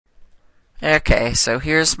Okay, so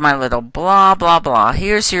here's my little blah blah blah.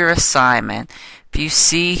 Here's your assignment. If you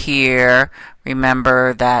see here,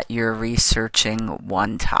 remember that you're researching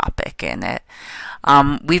one topic in it.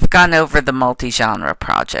 We've gone over the multi-genre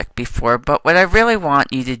project before, but what I really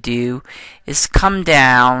want you to do is come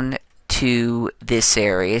down to this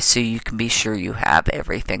area so you can be sure you have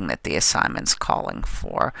everything that the assignment's calling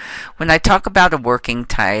for. When I talk about a working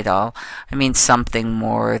title, I mean something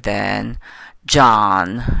more than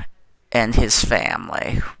John and his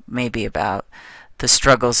family, maybe about the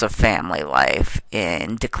struggles of family life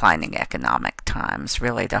in declining economic times,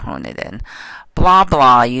 really to hone it in. Blah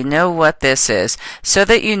blah, you know what this is, so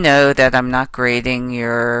that you know that I'm not grading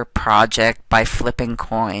your project by flipping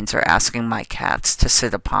coins or asking my cats to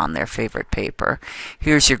sit upon their favorite paper.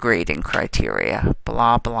 Here's your grading criteria.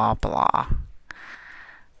 Blah blah blah.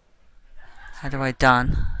 How do I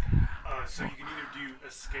done? So you can either do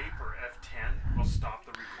escape or F10 will stop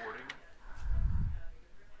the recording.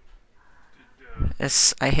 Did,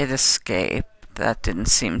 I hit escape. That didn't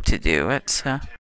seem to do it, so. F10